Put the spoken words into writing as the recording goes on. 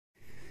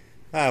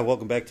Hi,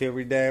 welcome back to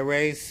Everyday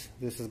Race.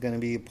 This is going to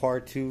be a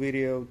part 2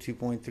 video,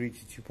 2.3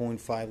 to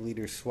 2.5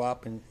 liter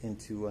swap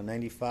into a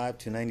 95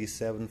 to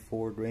 97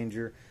 Ford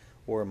Ranger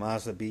or a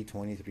Mazda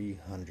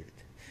B2300.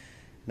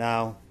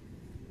 Now,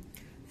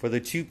 for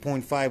the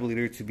 2.5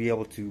 liter to be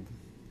able to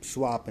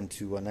swap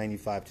into a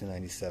 95 to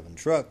 97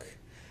 truck,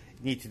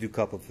 you need to do a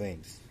couple of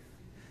things.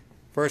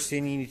 First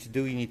thing you need to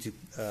do, you need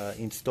to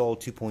install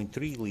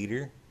 2.3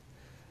 liter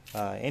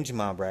engine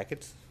mount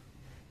brackets.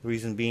 The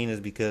reason being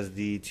is because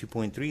the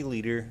 2.3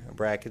 liter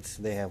brackets,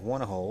 they have one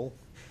hole,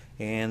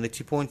 and the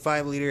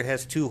 2.5 liter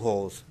has two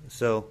holes.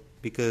 So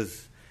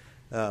because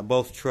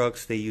both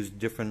trucks, they use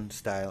different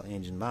style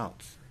engine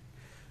mounts.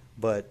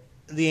 But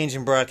the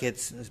engine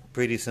brackets is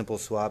pretty simple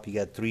swap. You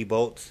got 3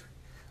 bolts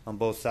on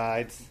both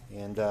sides,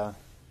 and on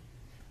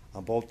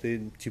both the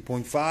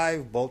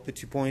 2.5, both the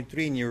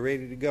 2.3, and you're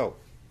ready to go.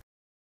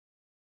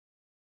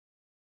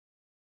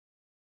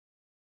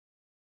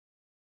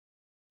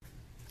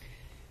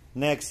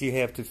 Next, you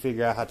have to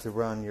figure out how to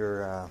run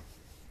your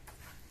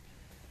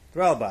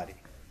throttle body.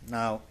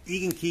 Now, you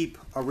can keep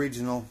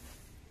original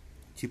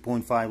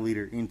 2.5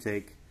 liter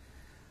intake,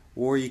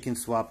 or you can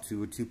swap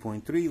to a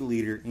 2.3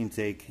 liter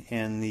intake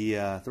and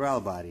the throttle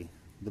body.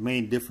 The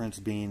main difference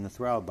being the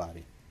throttle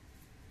body.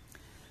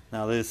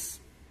 Now, this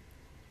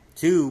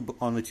tube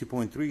on the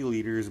 2.3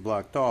 liter is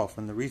blocked off,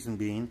 and the reason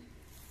being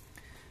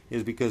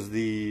is because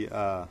the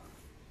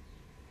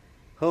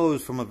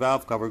hose from a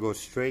valve cover goes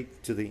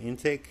straight to the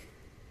intake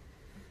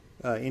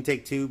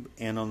tube,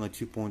 and on the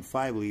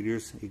 2.5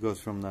 liters it goes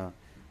from the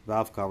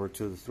valve cover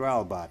to the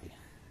throttle body.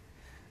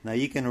 Now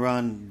you can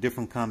run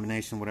different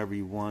combination, whatever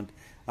you want.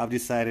 I've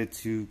decided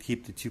to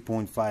keep the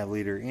 2.5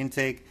 liter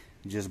intake,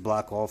 just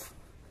block off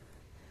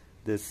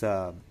this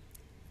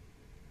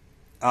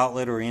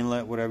outlet or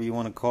inlet, whatever you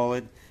want to call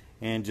it,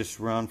 and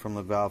just run from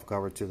the valve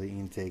cover to the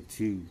intake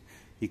tube.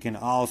 You can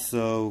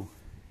also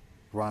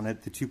run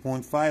it the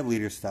 2.5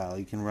 liter style.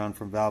 You can run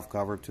from valve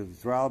cover to the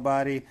throttle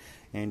body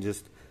and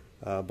just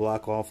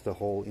block off the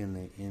hole in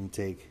the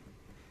intake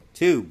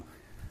tube.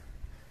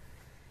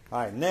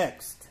 Alright,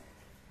 next.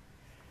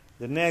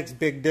 The next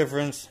big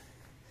difference,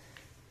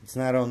 it's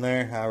not on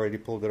there, I already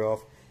pulled it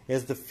off,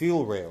 is the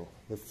fuel rail.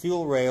 The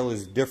fuel rail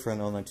is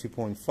different on the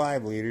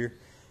 2.5 liter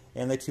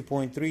and the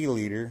 2.3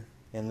 liter,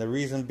 and the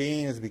reason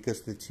being is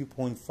because the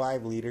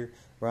 2.5 liter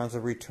runs a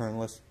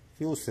returnless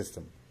fuel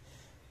system.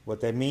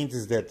 What that means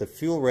is that the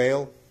fuel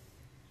rail,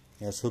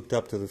 as hooked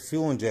up to the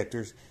fuel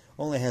injectors,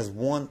 only has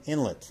one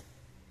inlet.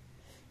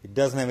 It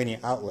doesn't have any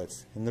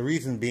outlets, and the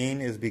reason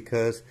being is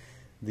because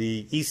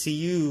the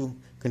ECU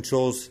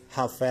controls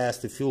how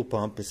fast the fuel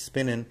pump is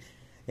spinning,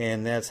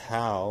 and that's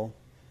how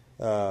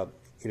it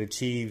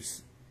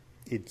achieves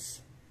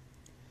its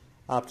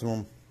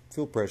optimum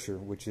fuel pressure,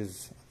 which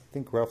is, I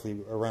think, roughly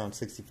around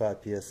 65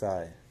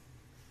 psi.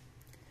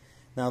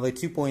 Now the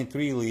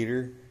 2.3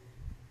 liter,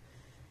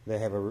 they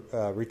have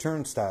a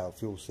return style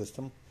fuel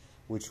system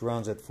which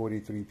runs at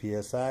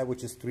 43 psi,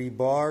 which is 3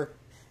 bar,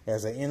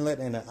 has an inlet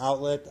and an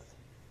outlet.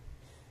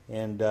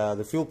 And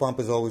the fuel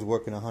pump is always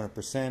working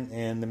 100%,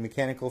 and the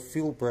mechanical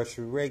fuel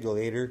pressure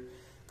regulator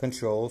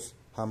controls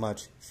how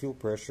much fuel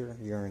pressure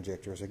your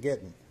injectors are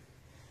getting.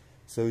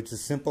 So it's as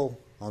simple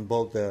on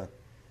both the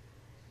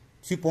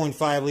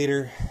 2.5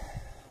 liter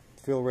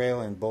fuel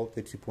rail and both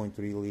the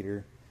 2.3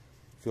 liter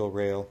fuel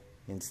rail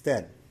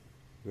instead.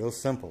 Real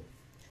simple.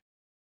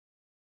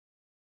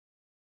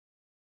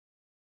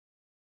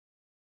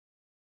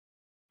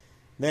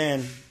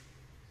 Then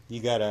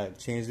you gotta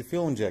change the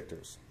fuel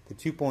injectors.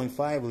 The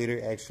 2.5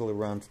 liter actually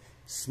runs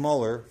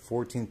smaller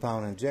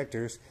 14-pound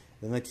injectors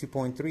than the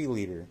 2.3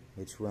 liter,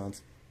 which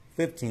runs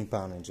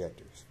 15-pound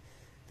injectors.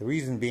 The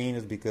reason being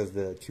is because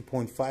the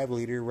 2.5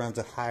 liter runs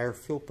a higher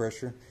fuel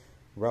pressure,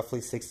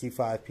 roughly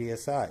 65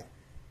 psi.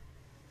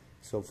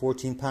 So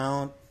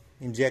 14-pound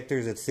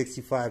injectors at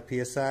 65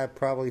 psi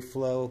probably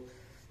flow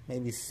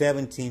maybe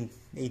 17,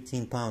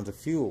 18 pounds of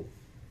fuel.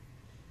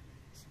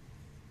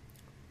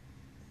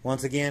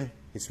 Once again,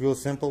 it's real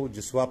simple.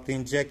 Just swap the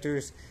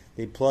injectors.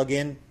 They plug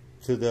in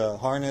to the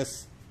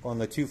harness on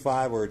the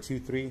 2.5 or a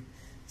 2.3.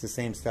 It's the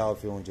same style of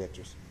fuel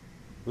injectors.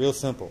 Real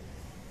simple.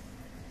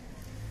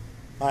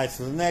 Alright,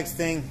 so the next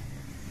thing,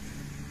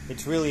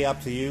 it's really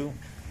up to you.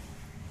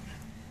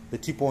 The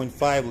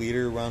 2.5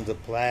 liter runs a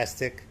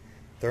plastic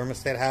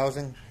thermostat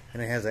housing,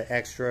 and it has an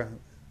extra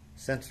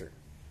sensor.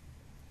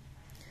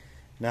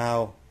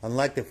 Now,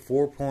 unlike the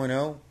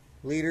 4.0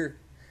 liter,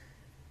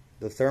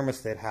 the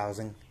thermostat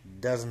housing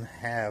doesn't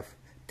have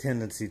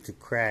tendency to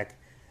crack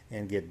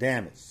and get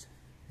damaged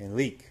and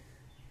leak.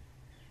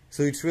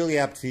 So it's really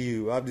up to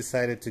you. I've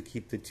decided to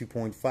keep the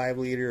 2.5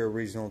 liter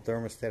original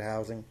thermostat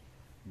housing,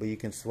 but you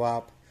can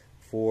swap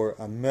for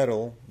a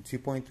metal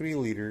 2.3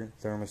 liter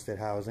thermostat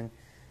housing.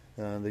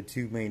 The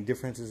two main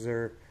differences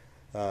are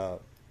the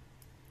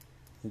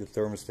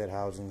thermostat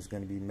housing is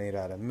going to be made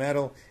out of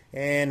metal,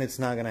 and it's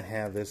not going to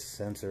have this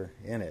sensor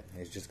in it.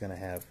 It's just going to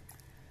have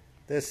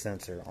this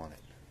sensor on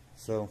it.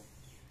 So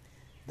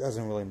it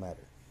doesn't really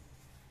matter.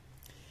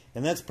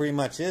 And that's pretty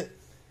much it.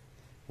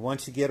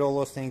 Once you get all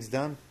those things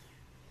done,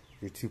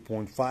 your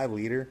 2.5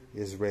 liter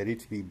is ready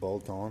to be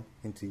bolt on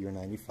into your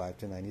 95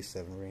 to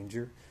 97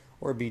 Ranger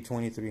or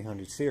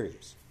B2300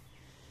 series.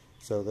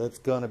 So that's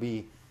going to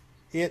be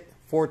it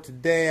for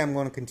today. I'm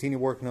going to continue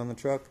working on the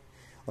truck,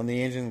 on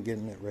the engine, and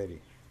getting it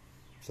ready.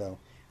 So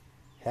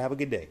have a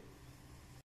good day.